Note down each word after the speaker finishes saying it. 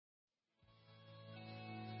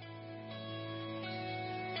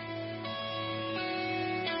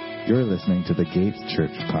You're listening to the Gate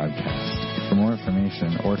Church podcast. For more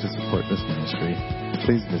information or to support this ministry,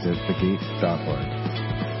 please visit thegate.org.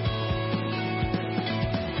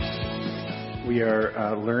 We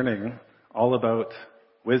are learning all about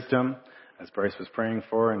wisdom, as Bryce was praying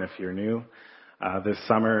for, and if you're new, this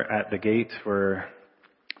summer at the Gate, where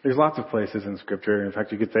there's lots of places in Scripture. In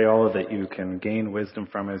fact, you could say all of it you can gain wisdom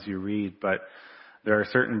from as you read, but there are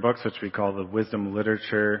certain books which we call the wisdom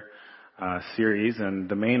literature series, and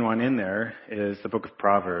the main one in there is the book of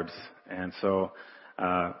Proverbs. And so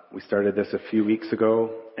we started this a few weeks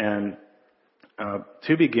ago, and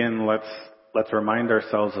to begin, let's remind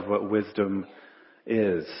ourselves of what wisdom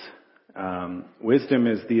is. Wisdom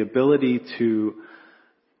is the ability to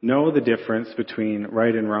know the difference between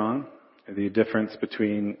right and wrong, the difference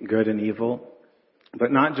between good and evil,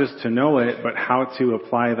 but not just to know it, but how to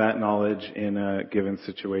apply that knowledge in a given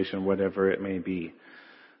situation, whatever it may be.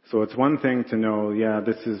 So it's one thing to know, yeah,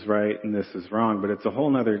 this is right and this is wrong, but it's a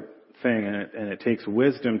whole other thing, and it takes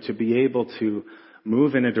wisdom to be able to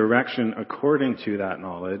move in a direction according to that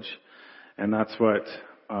knowledge. And that's what,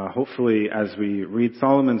 hopefully, as we read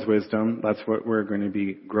Solomon's wisdom, that's what we're going to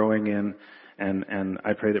be growing in, and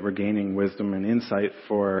I pray that we're gaining wisdom and insight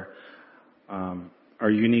for our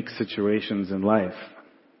unique situations in life.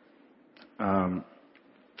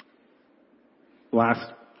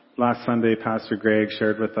 Last Sunday, Pastor Greg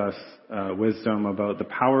shared with us wisdom about the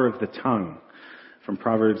power of the tongue from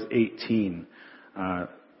Proverbs 18.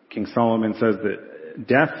 King Solomon says that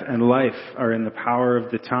death and life are in the power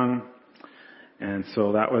of the tongue. And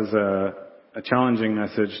so that was a challenging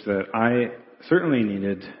message that I certainly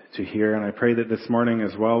needed to hear. And I pray that this morning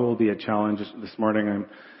as well will be a challenge. This morning I'm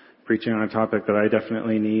preaching on a topic that I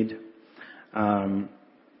definitely need.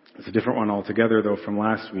 It's a different one altogether, though, from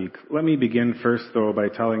last week. Let me begin first, though, by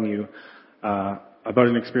telling you about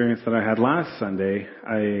an experience that I had last Sunday.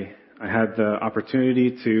 I had the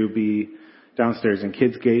opportunity to be downstairs in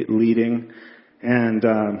Kids Gate leading. And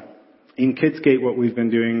in Kids Gate, what we've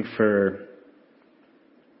been doing for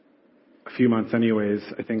a few months anyways,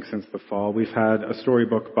 I think since the fall, we've had a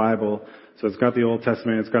storybook Bible. So it's got the Old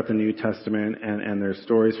Testament, it's got the New Testament, and there's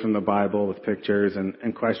stories from the Bible with pictures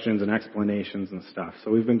and questions and explanations and stuff.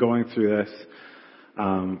 So we've been going through this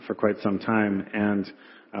for quite some time,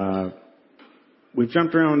 and we've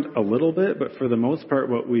jumped around a little bit, but for the most part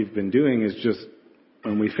what we've been doing is just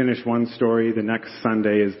when we finish one story, the next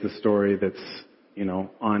Sunday is the story that's,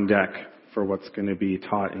 on deck for what's going to be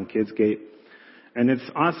taught in Kids Gate. And it's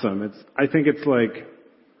awesome. I think it's like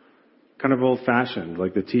kind of old-fashioned.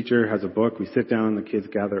 Like the teacher has a book, we sit down, the kids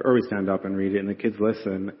gather, or we stand up and read it, and the kids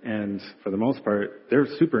listen. And for the most part, they're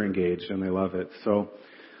super engaged and they love it. So,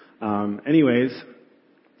 anyways,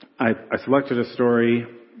 I selected a story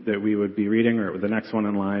that we would be reading, or the next one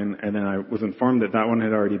in line, and then I was informed that one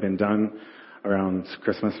had already been done around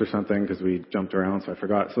Christmas or something because we jumped around, so I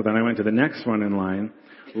forgot. So then I went to the next one in line.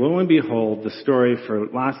 Lo and behold, the story for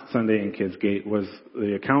last Sunday in Kids Gate was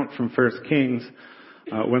the account from 1 Kings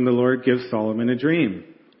when the Lord gives Solomon a dream.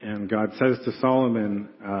 And God says to Solomon,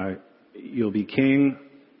 you'll be king,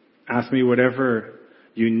 ask me whatever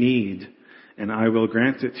you need, and I will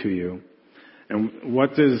grant it to you. And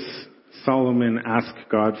what does Solomon ask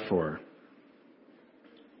God for?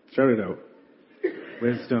 Shout it out.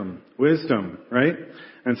 Wisdom, right?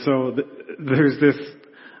 And so there's this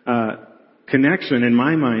connection in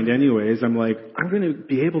my mind anyways. I'm like, I'm going to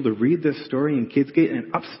be able to read this story in Kids Gate,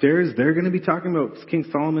 and upstairs they're going to be talking about King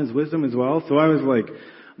Solomon's wisdom as well. So I was like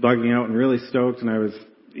bugging out and really stoked, and I was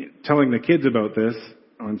telling the kids about this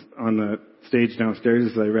on the stage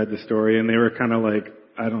downstairs as I read the story, and they were kind of like,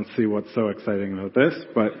 I don't see what's so exciting about this,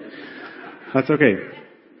 but that's okay.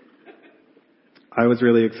 I was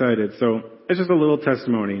really excited. So it's just a little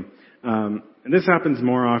testimony. And this happens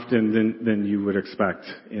more often than you would expect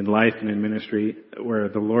in life and in ministry, where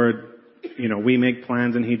the Lord, we make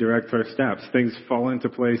plans and He directs our steps. Things fall into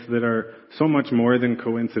place that are so much more than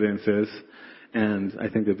coincidences. And I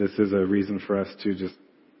think that this is a reason for us to just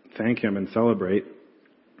thank Him and celebrate.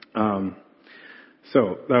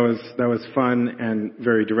 So that was fun and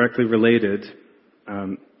very directly related.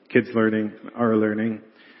 Kids learning, our learning.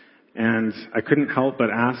 And I couldn't help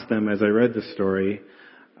but ask them as I read the story,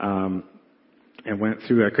 and went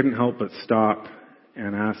through, I couldn't help but stop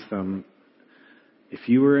and ask them, if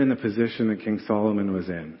you were in the position that King Solomon was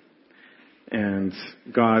in, and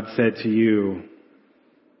God said to you,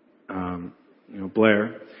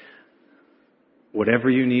 Blair, whatever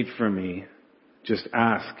you need from me, just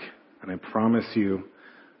ask, and I promise you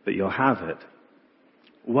that you'll have it.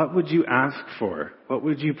 What would you ask for? What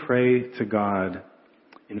would you pray to God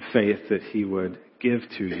in faith that He would give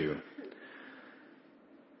to you?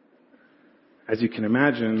 as you can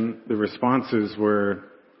imagine, the responses were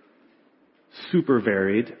super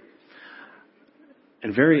varied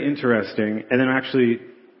and very interesting. And then actually,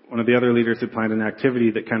 one of the other leaders had planned an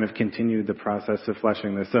activity that kind of continued the process of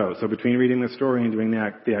fleshing this out. So between reading the story and doing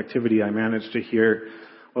the activity, I managed to hear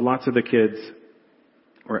what lots of the kids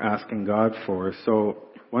were asking God for. So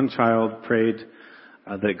one child prayed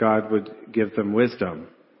that God would give them wisdom.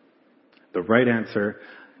 The right answer,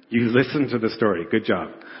 you listened to the story. Good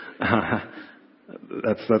job.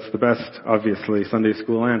 That's the best, obviously, Sunday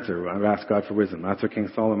school answer. I've asked God for wisdom. That's what King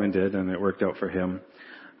Solomon did, and it worked out for him.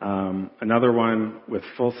 Another one, with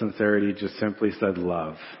full sincerity, just simply said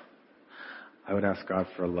love. I would ask God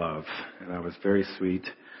for love, and that was very sweet.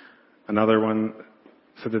 Another one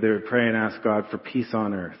said that they would pray and ask God for peace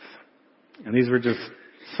on earth. And these were just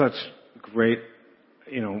such great,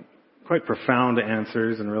 quite profound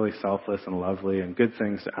answers, and really selfless and lovely and good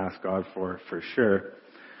things to ask God for sure.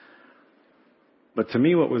 But to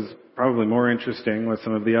me, what was probably more interesting was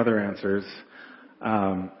some of the other answers.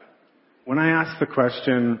 When I asked the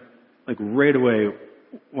question, right away,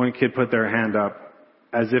 one kid put their hand up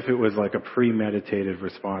as if it was like a premeditated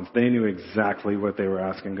response. They knew exactly what they were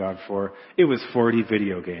asking God for. It was 40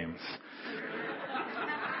 video games.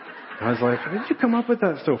 I was like, how did you come up with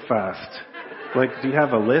that so fast? Do you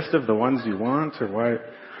have a list of the ones you want, or why?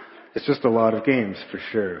 It's just a lot of games for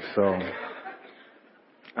sure. So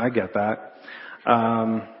I get that.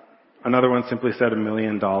 Another one simply said $1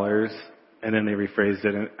 million, and then they rephrased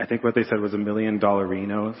it, and I think what they said was $1 million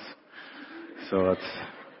dollarinos. So that's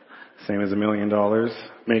the same as $1 million.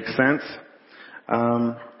 Makes sense.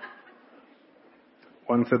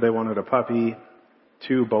 One said they wanted a puppy.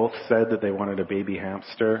 Two both said that they wanted a baby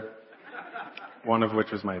hamster. One of which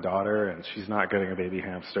was my daughter, and she's not getting a baby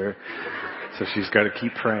hamster. So she's got to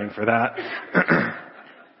keep praying for that.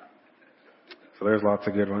 So there's lots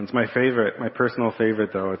of good ones. My personal favorite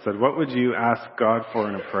though, it said, what would you ask God for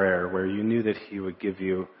in a prayer where you knew that He would give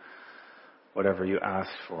you whatever you asked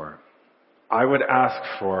for? I would ask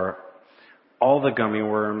for all the gummy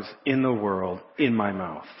worms in the world in my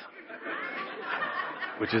mouth.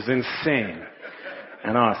 Which is insane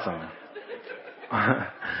and awesome.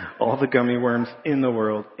 All the gummy worms in the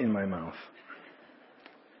world in my mouth.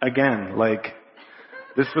 Again,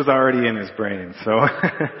 this was already in his brain, so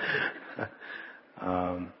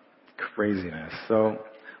craziness. So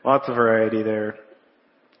lots of variety there.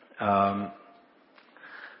 I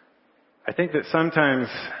think that sometimes,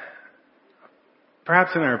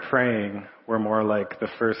 perhaps in our praying, we're more like the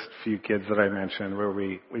first few kids that I mentioned, where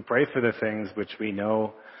we pray for the things which we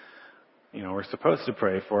know, we're supposed to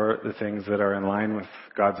pray for, the things that are in line with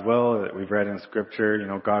God's will, that we've read in Scripture.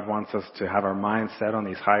 God wants us to have our mind set on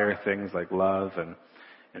these higher things like love and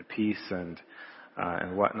peace and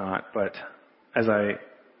whatnot. But as I,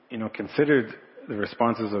 considered the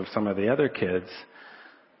responses of some of the other kids,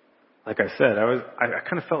 like I said, I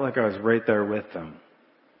kind of felt like I was right there with them.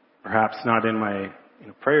 Perhaps not in my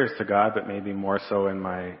prayers to God, but maybe more so in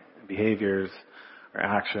my behaviors or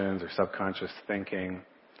actions or subconscious thinking.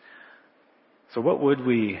 So what would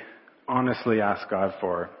we honestly ask God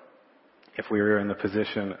for if we were in the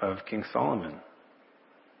position of King Solomon?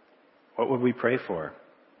 What would we pray for?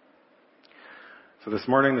 So this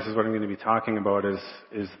morning, this is what I'm going to be talking about is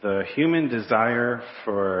the human desire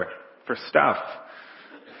for stuff,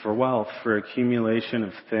 for wealth, for accumulation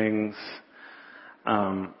of things.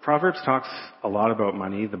 Proverbs talks a lot about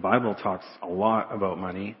money. The Bible talks a lot about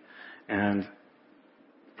money. And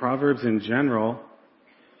Proverbs in general,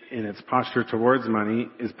 in its posture towards money,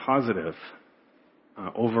 is positive.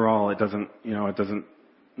 Overall, it doesn't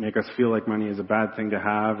make us feel like money is a bad thing to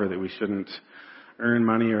have or that we shouldn't earn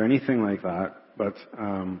money or anything like that. But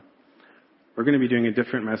we're going to be doing a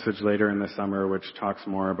different message later in the summer which talks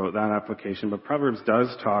more about that application. But Proverbs does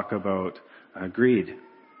talk about greed.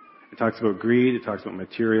 It talks about greed. It talks about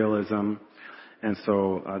materialism. And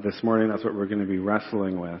so this morning, that's what we're going to be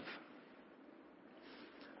wrestling with.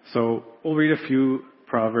 So we'll read a few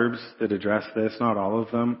Proverbs that address this, not all of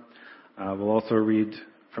them. We'll also read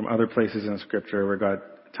from other places in Scripture where God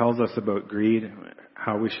tells us about greed,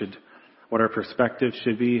 what our perspective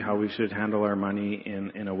should be, how we should handle our money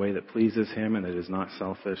in a way that pleases Him and that is not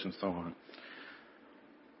selfish, and so on.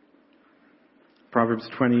 Proverbs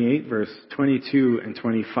 28, verse 22 and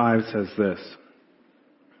 25 says this: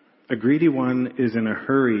 a greedy one is in a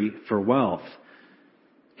hurry for wealth.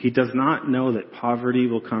 He does not know that poverty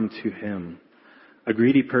will come to him. A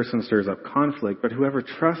greedy person stirs up conflict, but whoever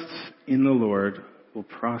trusts in the Lord will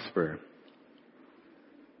prosper.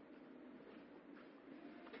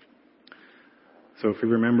 So if we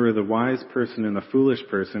remember the wise person and the foolish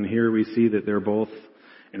person, here we see that they're both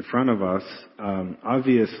in front of us.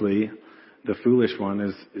 Obviously, the foolish one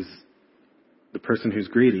is the person who's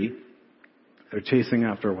greedy. They're chasing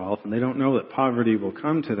after wealth, and they don't know that poverty will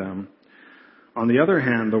come to them. On the other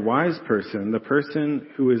hand, the wise person, the person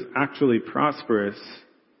who is actually prosperous,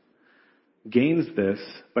 gains this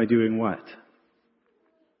by doing what?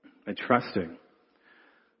 By trusting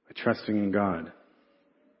in God.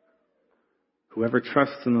 Whoever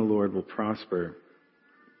trusts in the Lord will prosper.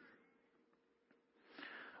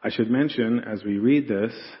 I should mention, as we read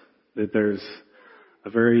this, that there's a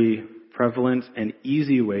very prevalent and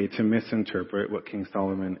easy way to misinterpret what King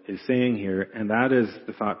Solomon is saying here, and that is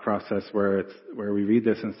the thought process where we read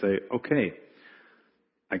this and say, okay,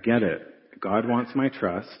 I get it. God wants my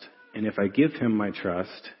trust, and if I give him my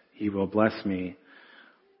trust, he will bless me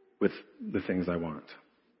with the things I want.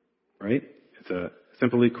 Right? It's a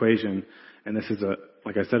simple equation, and this is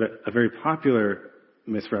like I said, a very popular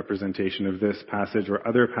misrepresentation of this passage or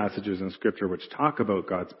other passages in Scripture which talk about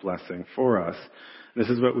God's blessing for us. This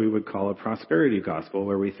is what we would call a prosperity gospel,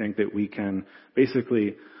 where we think that we can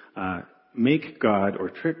basically make God or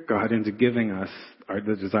trick God into giving us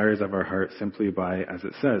the desires of our heart simply by, as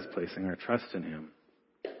it says, placing our trust in him.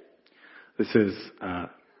 This is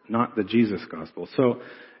not the Jesus gospel. So,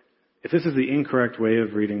 if this is the incorrect way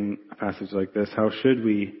of reading a passage like this, how should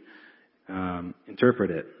we interpret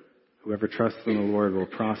it? Whoever trusts in the Lord will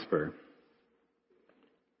prosper.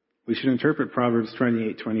 We should interpret Proverbs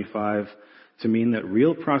 28:25 to mean that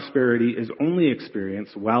real prosperity is only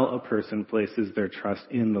experienced while a person places their trust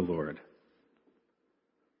in the Lord.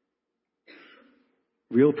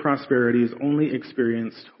 Real prosperity is only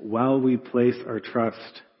experienced while we place our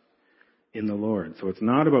trust in the Lord. So it's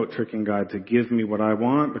not about tricking God to give me what I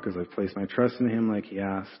want because I've placed my trust in him like he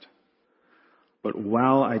asked. But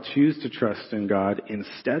while I choose to trust in God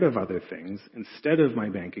instead of other things, instead of my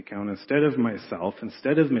bank account, instead of myself,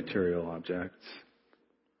 instead of material objects,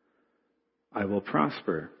 I will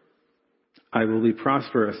prosper. I will be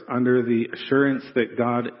prosperous under the assurance that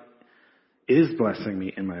God is blessing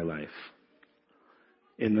me in my life.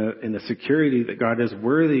 In the security that God is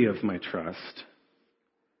worthy of my trust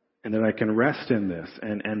and that I can rest in this.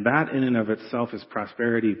 And that in and of itself is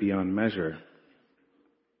prosperity beyond measure.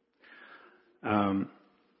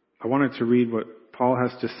 I wanted to read what Paul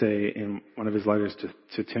has to say in one of his letters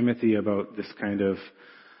to Timothy about this kind of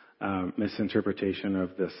misinterpretation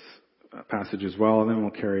of this passage as well, and then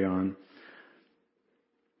we'll carry on.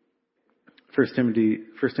 1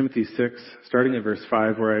 Timothy 6, starting at verse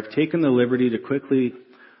 5, where I've taken the liberty to quickly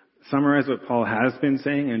summarize what Paul has been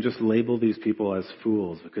saying and just label these people as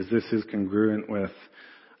fools, because this is congruent with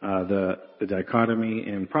the dichotomy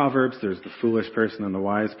in Proverbs. There's the foolish person and the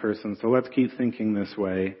wise person. So let's keep thinking this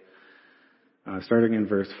way. Starting in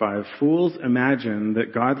verse 5, fools imagine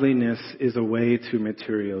that godliness is a way to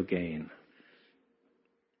material gain.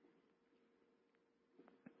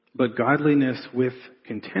 But godliness with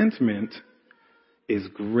contentment is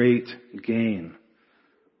great gain.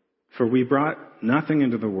 For we brought nothing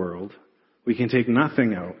into the world. We can take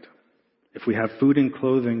nothing out. If we have food and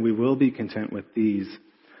clothing, we will be content with these.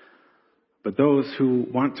 But those who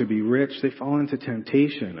want to be rich, they fall into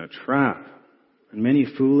temptation, a trap, and many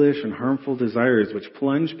foolish and harmful desires which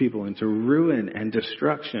plunge people into ruin and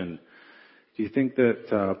destruction. Do you think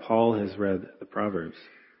that Paul has read the Proverbs?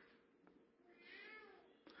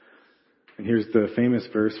 And here's the famous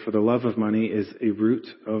verse, for the love of money is a root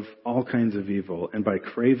of all kinds of evil, and by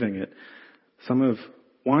craving it, some have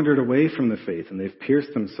wandered away from the faith, and they've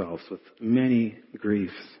pierced themselves with many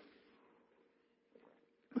griefs.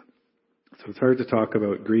 So it's hard to talk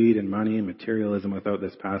about greed and money and materialism without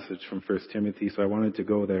this passage from 1 Timothy, so I wanted to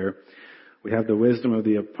go there. We have the wisdom of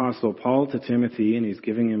the Apostle Paul to Timothy, and he's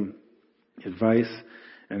giving him advice,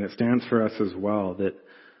 and it stands for us as well, that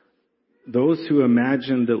those who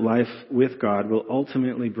imagine that life with God will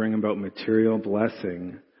ultimately bring about material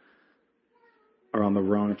blessing are on the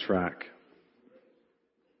wrong track.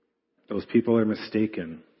 Those people are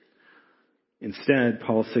mistaken. Instead,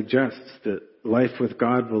 Paul suggests that life with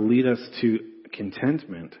God will lead us to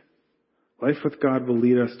contentment. Life with God will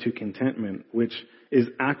lead us to contentment, which is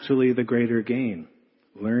actually the greater gain.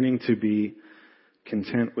 Learning to be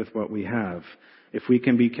content with what we have. If we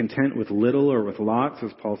can be content with little or with lots,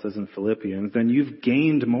 as Paul says in Philippians, then you've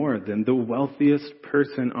gained more than the wealthiest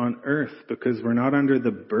person on earth, because we're not under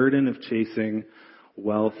the burden of chasing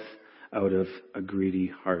wealth out of a greedy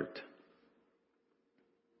heart.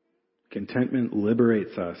 Contentment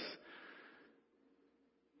liberates us.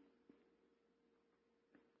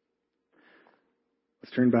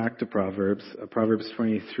 Let's turn back to Proverbs. Proverbs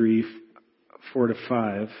 23,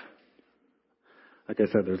 4-5. Like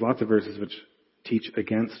I said, there's lots of verses which teach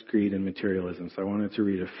against greed and materialism. So I wanted to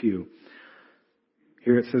read a few.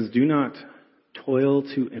 Here it says, do not toil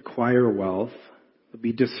to acquire wealth, but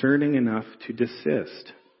be discerning enough to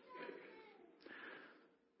desist.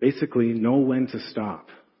 Basically, know when to stop.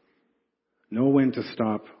 Know when to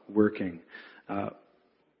stop working.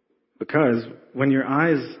 Because when your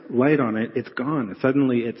eyes light on it, it's gone.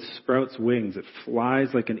 Suddenly it sprouts wings. It flies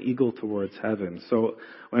like an eagle towards heaven. So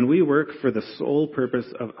when we work for the sole purpose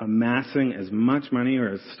of amassing as much money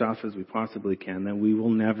or as stuff as we possibly can, then we will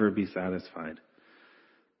never be satisfied.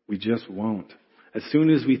 We just won't. As soon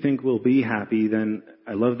as we think we'll be happy, then,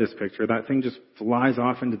 I love this picture, that thing just flies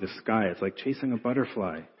off into the sky. It's like chasing a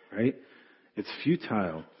butterfly, right? It's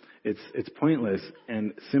futile. It's pointless,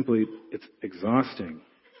 and simply, it's exhausting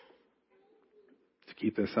to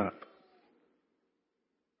keep this up.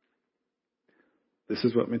 This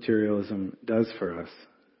is what materialism does for us.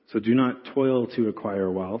 So do not toil to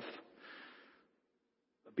acquire wealth.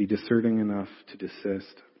 Be discerning enough to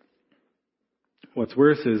desist. What's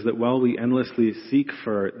worse is that while we endlessly seek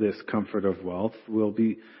for this comfort of wealth, we'll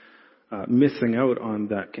be missing out on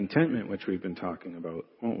that contentment which we've been talking about,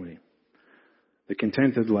 won't we? The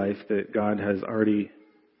contented life that God has already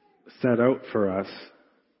set out for us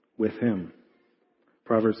with Him.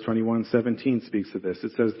 Proverbs 21:17 speaks of this.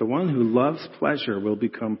 It says, the one who loves pleasure will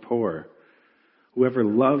become poor. Whoever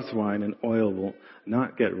loves wine and oil will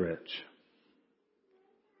not get rich.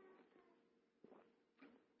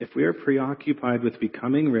 If we are preoccupied with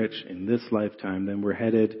becoming rich in this lifetime, then we're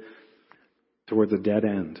headed towards a dead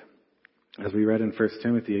end. As we read in 1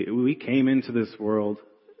 Timothy, we came into this world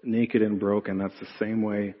naked and broken. That's the same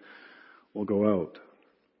way we'll go out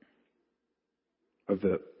of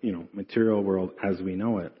the, material world as we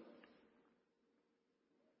know it.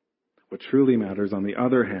 What truly matters, on the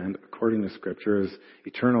other hand, according to Scripture, is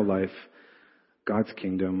eternal life, God's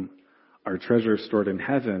kingdom, our treasure stored in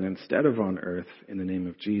heaven instead of on earth in the name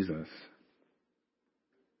of Jesus.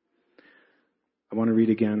 I want to read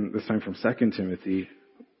again, this time from 2 Timothy,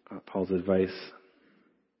 Paul's advice.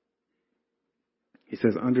 He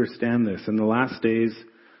says, understand this, in the last days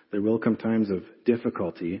there will come times of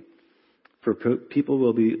difficulty, for people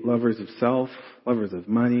will be lovers of self, lovers of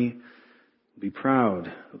money, will be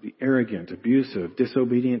proud, will be arrogant, abusive,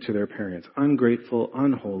 disobedient to their parents, ungrateful,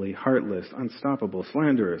 unholy, heartless, unstoppable,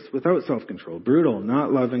 slanderous, without self-control, brutal,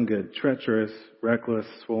 not loving good, treacherous, reckless,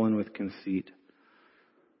 swollen with conceit,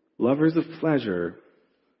 lovers of pleasure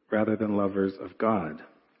rather than lovers of God.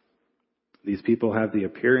 These people have the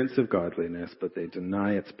appearance of godliness, but they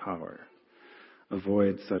deny its power.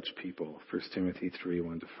 Avoid such people. 1 Timothy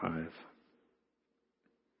 3:1-5.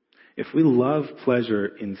 If we love pleasure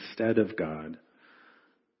instead of God,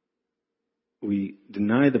 we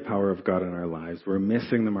deny the power of God in our lives. We're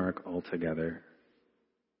missing the mark altogether.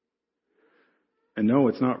 And no,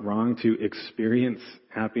 it's not wrong to experience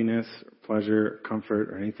happiness, pleasure, comfort,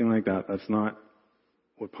 or anything like that. That's not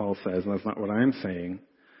what Paul says, and that's not what I'm saying.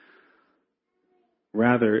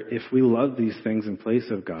 Rather, if we love these things in place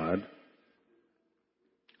of God,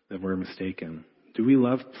 then we're mistaken. Do we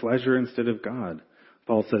love pleasure instead of God?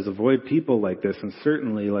 Paul says, avoid people like this, and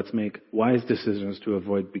certainly let's make wise decisions to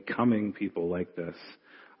avoid becoming people like this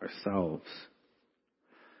ourselves.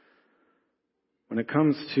 When it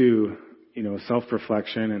comes to,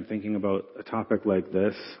 self-reflection and thinking about a topic like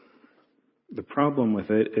this, the problem with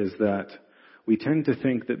it is that we tend to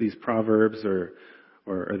think that these proverbs or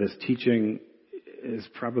this teaching is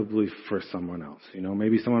probably for someone else.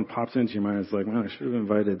 Maybe someone pops into your mind and is like, man, I should have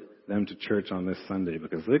invited them to church on this Sunday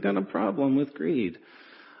because they got a problem with greed.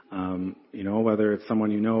 Whether it's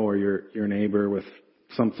someone or your neighbor with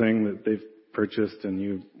something that they've purchased and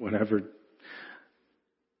you whatever.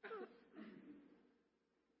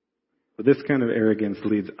 But this kind of arrogance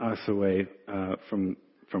leads us away from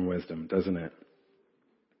wisdom, doesn't it?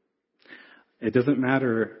 It doesn't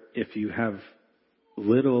matter if you have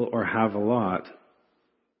little or have a lot.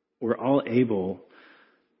 We're all able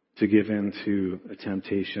to give in to a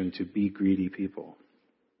temptation to be greedy people.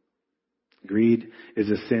 Greed is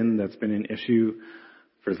a sin that's been an issue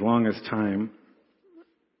for as long as time.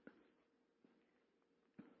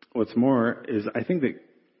 What's more is I think that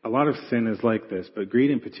a lot of sin is like this, but greed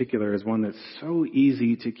in particular is one that's so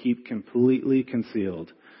easy to keep completely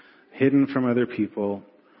concealed, hidden from other people,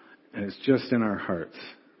 and it's just in our hearts,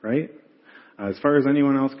 right? As far as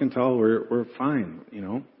anyone else can tell, we're fine,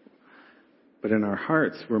 But in our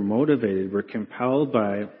hearts, we're motivated, we're compelled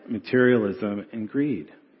by materialism and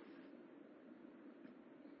greed.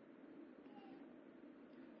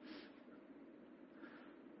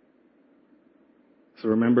 So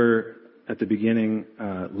remember at the beginning,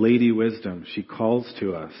 Lady Wisdom, she calls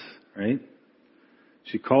to us, right?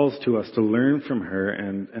 She calls to us to learn from her,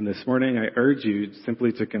 and this morning I urge you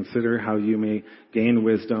simply to consider how you may gain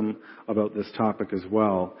wisdom about this topic as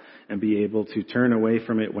well, and be able to turn away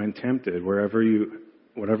from it when tempted,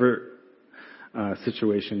 whatever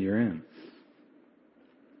situation you're in.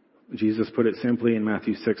 Jesus put it simply in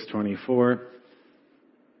Matthew 6:24.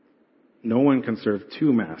 No one can serve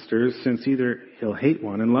two masters, since either he'll hate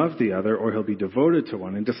one and love the other, or he'll be devoted to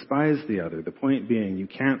one and despise the other. The point being, you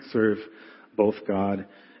can't serve both God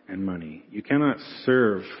and money. You cannot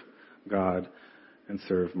serve God and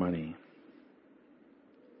serve money.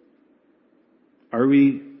 Are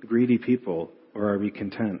we greedy people, or are we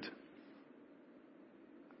content?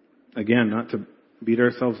 Again, not to beat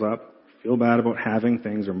ourselves up, feel bad about having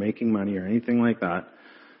things or making money or anything like that.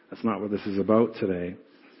 That's not what this is about today.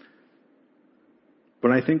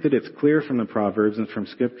 But I think that it's clear from the Proverbs and from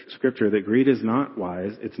Scripture that greed is not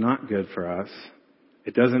wise. It's not good for us.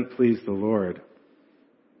 It doesn't please the Lord.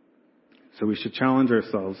 So we should challenge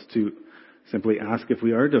ourselves to simply ask if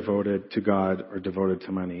we are devoted to God or devoted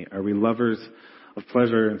to money. Are we lovers of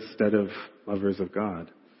pleasure instead of lovers of God?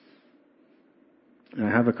 And I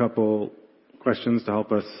have a couple questions to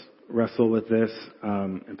help us wrestle with this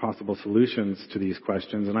and possible solutions to these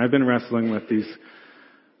questions. And I've been wrestling with these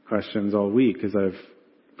questions all week as I've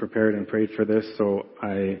prepared and prayed for this. So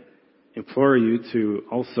I implore you to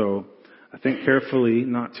also think carefully,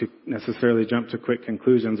 not to necessarily jump to quick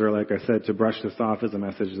conclusions, or like I said, to brush this off as a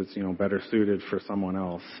message that's better suited for someone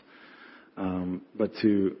else. But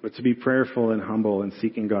to be prayerful and humble and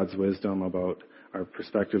seeking God's wisdom about our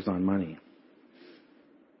perspectives on money.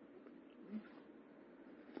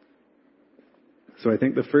 So I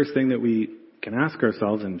think the first thing that we can ask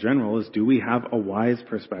ourselves in general is, do we have a wise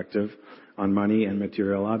perspective on money and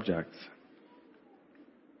material objects?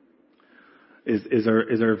 Is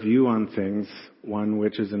our view on things one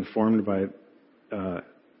which is informed by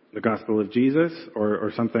the gospel of Jesus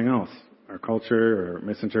or something else, our culture or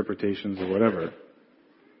misinterpretations or whatever?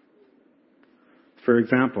 For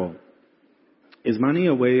example, is money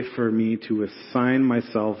a way for me to assign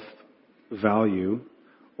myself value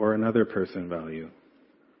or another person value?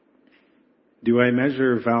 Do I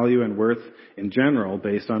measure value and worth in general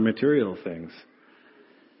based on material things?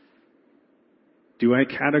 Do I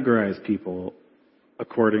categorize people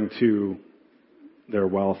according to their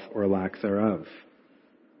wealth or lack thereof?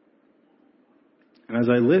 And as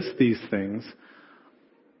I list these things,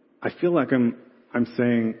 I feel like I'm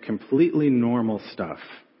saying completely normal stuff.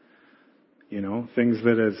 Things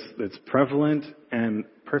that's prevalent and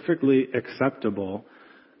perfectly acceptable,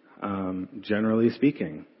 generally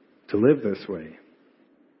speaking, to live this way.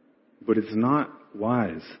 But it's not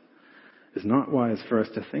wise. It's not wise for us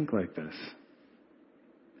to think like this.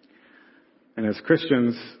 And as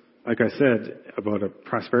Christians, like I said, about a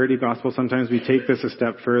prosperity gospel, sometimes we take this a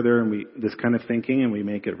step further and this kind of thinking and we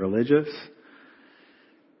make it religious,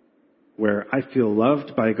 where I feel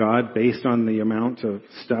loved by God based on the amount of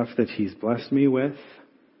stuff that He's blessed me with.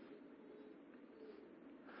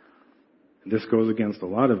 This goes against a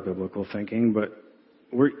lot of biblical thinking, but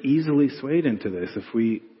we're easily swayed into this if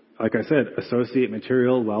we, like I said, associate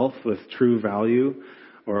material wealth with true value,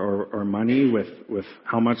 or money with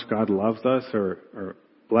how much God loves us, or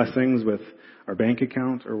blessings with our bank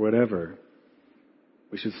account or whatever.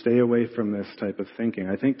 We should stay away from this type of thinking.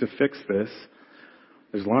 I think to fix this,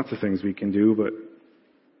 there's lots of things we can do, but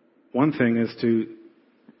one thing is to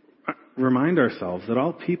remind ourselves that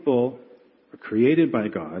all people are created by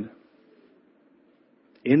God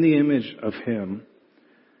in the image of Him,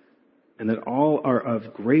 and that all are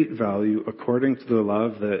of great value according to the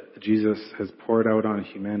love that Jesus has poured out on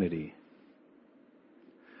humanity.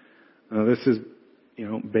 Now, this is,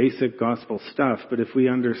 basic gospel stuff, but if we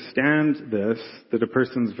understand this, that a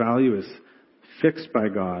person's value is fixed by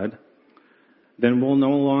God, then we'll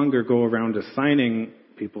no longer go around assigning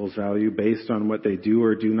people's value based on what they do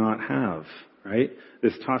or do not have, right?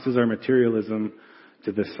 This tosses our materialism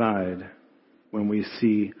to the side when we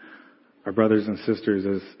see our brothers and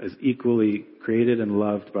sisters as equally created and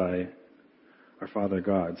loved by our Father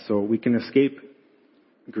God. So we can escape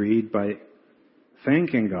greed by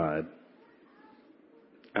thanking God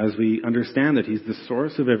as we understand that He's the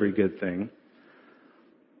source of every good thing,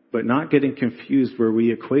 but not getting confused where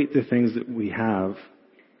we equate the things that we have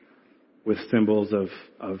with symbols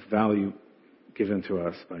of value given to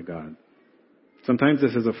us by God. Sometimes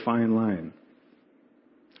this is a fine line.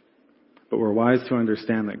 But we're wise to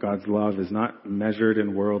understand that God's love is not measured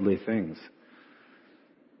in worldly things.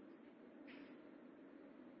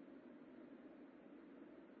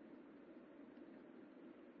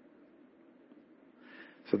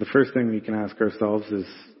 So the first thing we can ask ourselves is,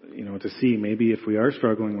 to see maybe if we are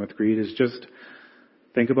struggling with greed, is just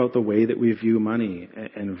think about the way that we view money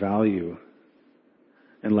and value,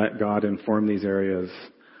 and let God inform these areas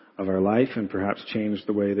of our life and perhaps change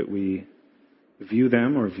the way that we view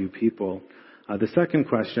them or view people. The second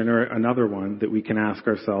question, or another one that we can ask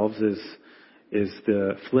ourselves, is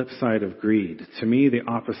the flip side of greed. To me, the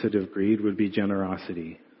opposite of greed would be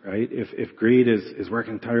generosity, right? If greed is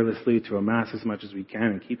working tirelessly to amass as much as we can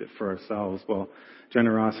and keep it for ourselves, well,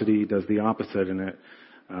 generosity does the opposite, and it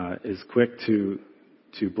is quick to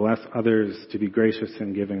bless others, to be gracious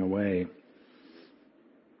in giving away.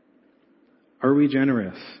 Are we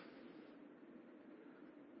generous?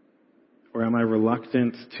 Or am I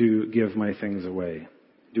reluctant to give my things away?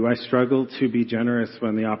 Do I struggle to be generous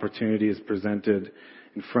when the opportunity is presented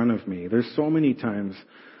in front of me? There's so many times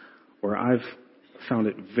where I've found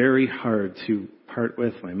it very hard to part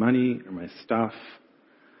with my money or my stuff.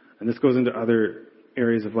 And this goes into other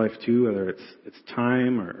areas of life too, whether it's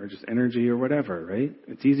time or just energy or whatever, right?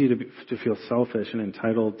 It's easy to feel selfish and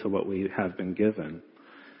entitled to what we have been given.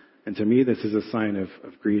 And to me, this is a sign of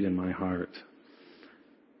greed in my heart.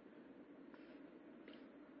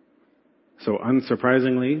 So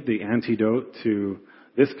unsurprisingly, the antidote to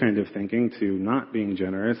this kind of thinking, to not being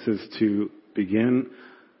generous, is to begin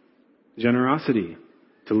generosity,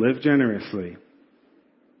 to live generously.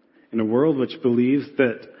 In a world which believes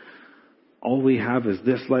that all we have is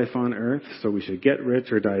this life on earth, so we should get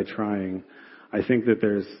rich or die trying, I think that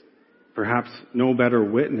there's perhaps no better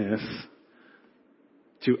witness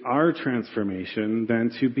to our transformation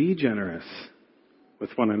than to be generous with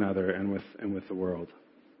one another and with the world.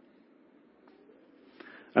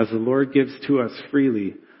 As the Lord gives to us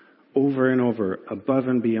freely, over and over, above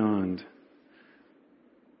and beyond,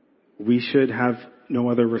 we should have no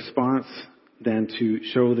other response than to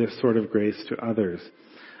show this sort of grace to others.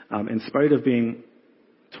 In spite of being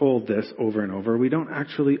told this over and over, we don't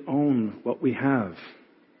actually own what we have,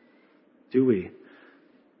 do we?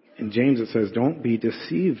 In James it says, "Don't be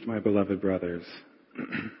deceived, my beloved brothers.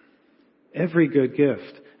 Every good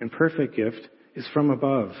gift and perfect gift is from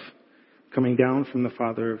above, coming down from the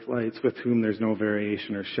Father of lights, with whom there's no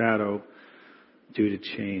variation or shadow due to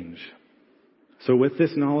change." So with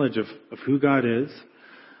this knowledge of who God is,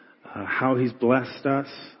 how He's blessed us,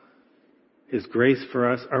 His grace for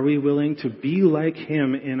us, are we willing to be like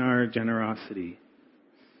Him in our generosity?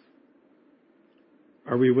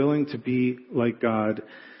 Are we willing to be like God,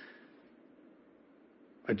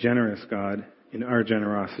 a generous God, in our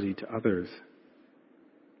generosity to others?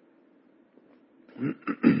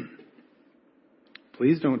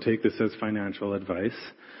 Please don't take this as financial advice.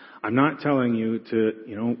 I'm not telling you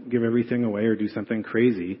to, give everything away or do something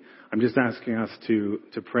crazy. I'm just asking us to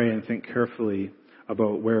pray and think carefully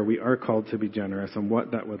about where we are called to be generous and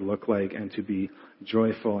what that would look like, and to be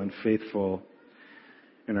joyful and faithful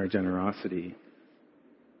in our generosity.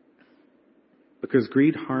 Because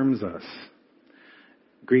greed harms us.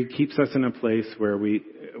 Greed keeps us in a place where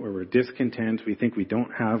we're discontent. We think we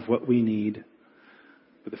don't have what we need.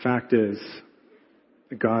 But the fact is,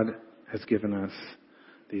 God has given us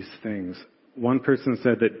these things. One person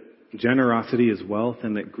said that generosity is wealth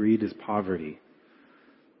and that greed is poverty.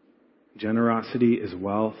 Generosity is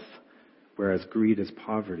wealth, whereas greed is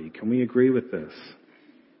poverty. Can we agree with this?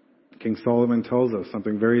 King Solomon tells us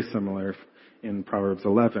something very similar in Proverbs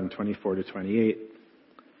 11:24-28.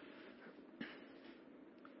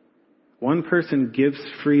 One person gives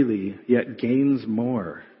freely, yet gains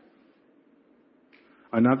more.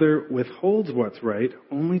 Another withholds what's right,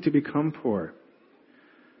 only to become poor.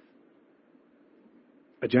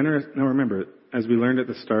 Now remember, as we learned at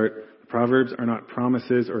the start, the Proverbs are not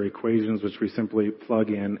promises or equations which we simply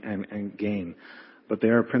plug in and gain, but they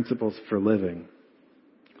are principles for living.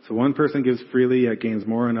 So one person gives freely, yet gains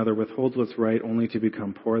more. Another withholds what's right, only to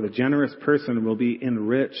become poor. The generous person will be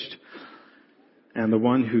enriched, and the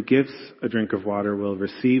one who gives a drink of water will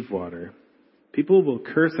receive water. People will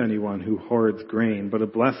curse anyone who hoards grain, but a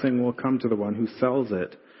blessing will come to the one who sells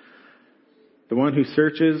it. The one who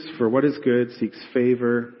searches for what is good seeks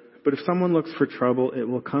favor, but if someone looks for trouble, it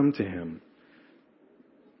will come to him.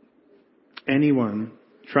 Anyone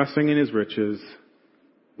trusting in his riches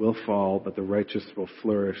will fall, but the righteous will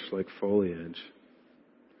flourish like foliage.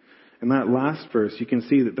 In that last verse, you can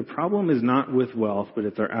see that the problem is not with wealth, but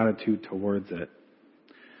it's our attitude towards it.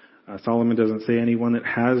 Solomon doesn't say anyone that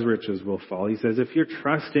has riches will fall. He says if you're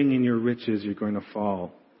trusting in your riches, you're going to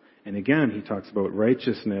fall. And again, he talks about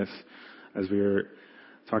righteousness, as we were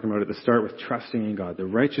talking about at the start with trusting in God. The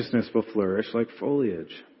righteousness will flourish like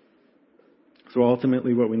foliage. So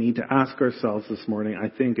ultimately what we need to ask ourselves this morning, I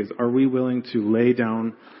think, is are we willing to lay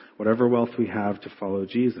down whatever wealth we have to follow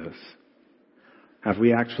Jesus? Have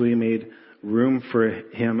we actually made room for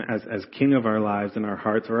him as king of our lives and our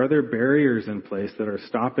hearts? Or are there barriers in place that are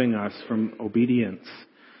stopping us from obedience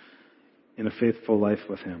in a faithful life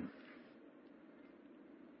with him?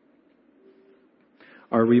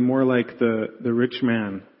 Are we more like the rich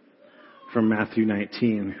man from Matthew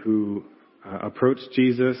 19 who approached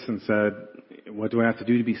Jesus and said, what do I have to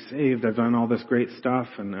do to be saved? I've done all this great stuff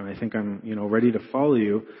and I think I'm, ready to follow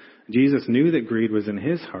you. Jesus knew that greed was in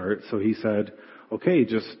his heart, so he said, okay,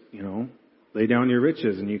 just, lay down your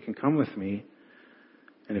riches and you can come with me.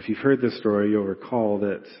 And if you've heard this story, you'll recall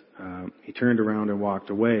that he turned around and walked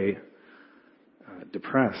away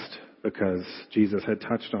depressed because Jesus had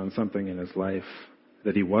touched on something in his life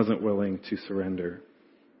that he wasn't willing to surrender.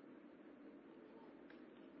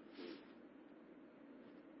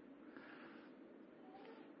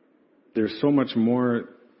 There's so much more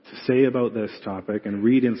to say about this topic and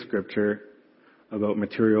read in Scripture about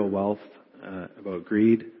material wealth, about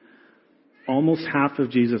greed. Almost half of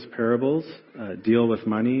Jesus' parables deal with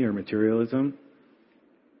money or materialism.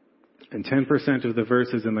 And 10% of the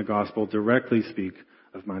verses in the Gospel directly speak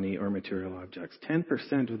of money or material objects.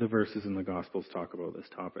 10% of the verses in the Gospels talk about this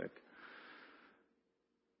topic.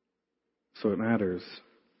 So it matters.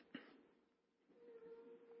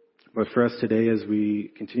 But for us today, as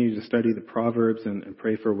we continue to study the Proverbs and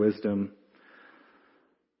pray for wisdom,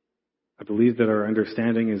 I believe that our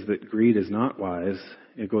understanding is that greed is not wise.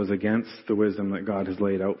 It goes against the wisdom that God has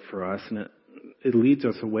laid out for us, and it leads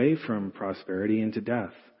us away from prosperity into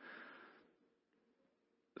death.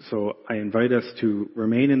 So I invite us to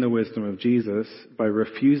remain in the wisdom of Jesus by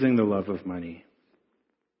refusing the love of money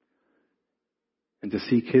and to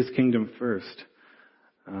seek his kingdom first.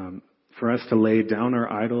 For us to lay down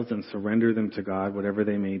our idols and surrender them to God, whatever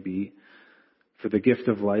they may be, for the gift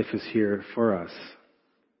of life is here for us.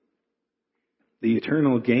 The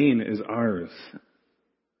eternal gain is ours,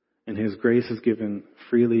 and his grace is given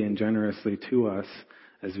freely and generously to us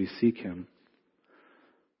as we seek him.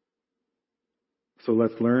 So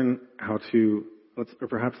let's learn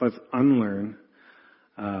let's unlearn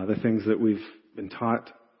the things that we've been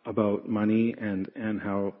taught about money and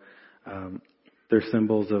how they're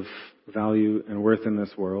symbols of value and worth in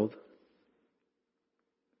this world.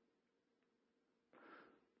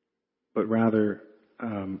 But rather,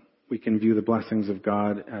 we can view the blessings of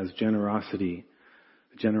God as generosity,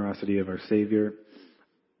 the generosity of our Savior.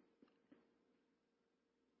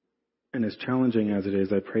 And as challenging as it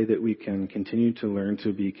is, I pray that we can continue to learn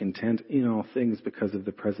to be content in all things because of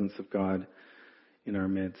the presence of God in our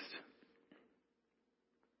midst.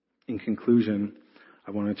 In conclusion, I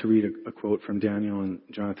wanted to read a quote from Daniel and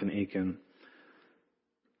Jonathan Aiken.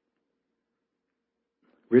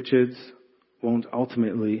 Riches won't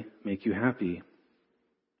ultimately make you happy,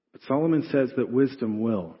 but Solomon says that wisdom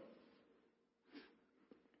will.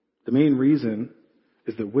 The main reason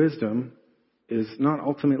is that wisdom is not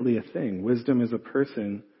ultimately a thing. Wisdom is a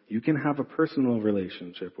person you can have a personal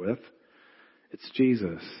relationship with. It's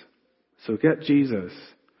Jesus. So get Jesus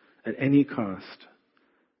at any cost,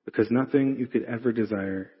 because nothing you could ever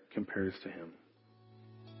desire compares to him.